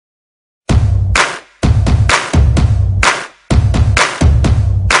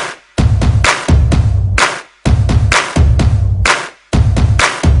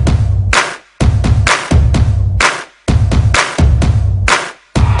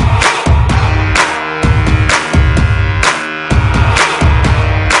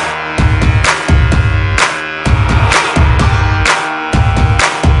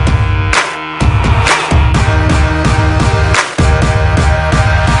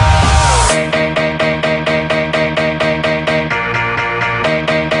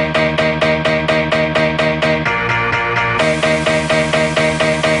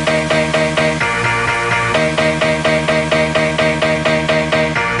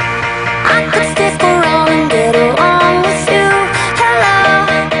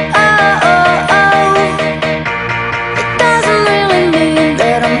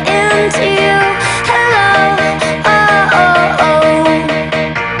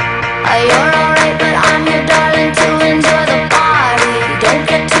You're alright, but I'm your darling to enjoy the party. Don't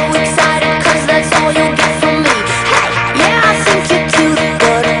get too excited, cause that's all you'll get from me. Hey, yeah, I think you're cute,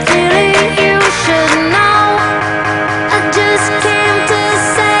 but really you should know I just came to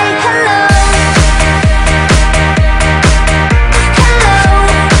say hello. Hello.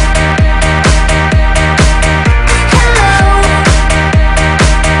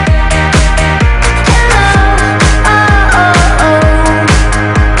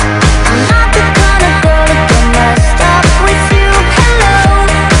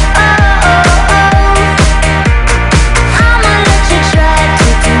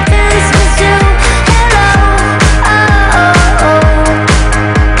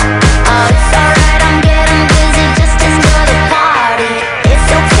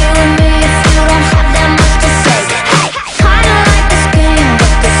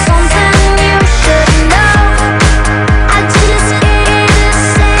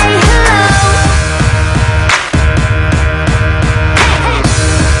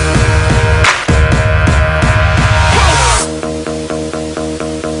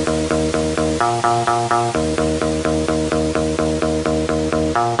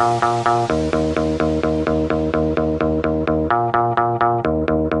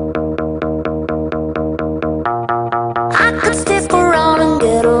 I could stick around and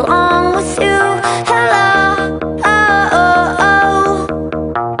get along with you. Hello, oh, oh, oh.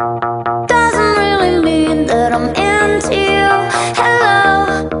 Doesn't really mean that I'm into you.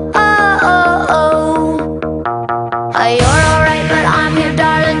 Hello, oh, oh, oh. You're alright, but I'm here,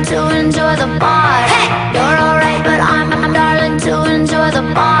 darling, to enjoy the party. Hey, you're alright, but I'm darling, to enjoy the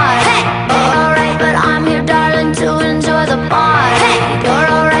party. Hey.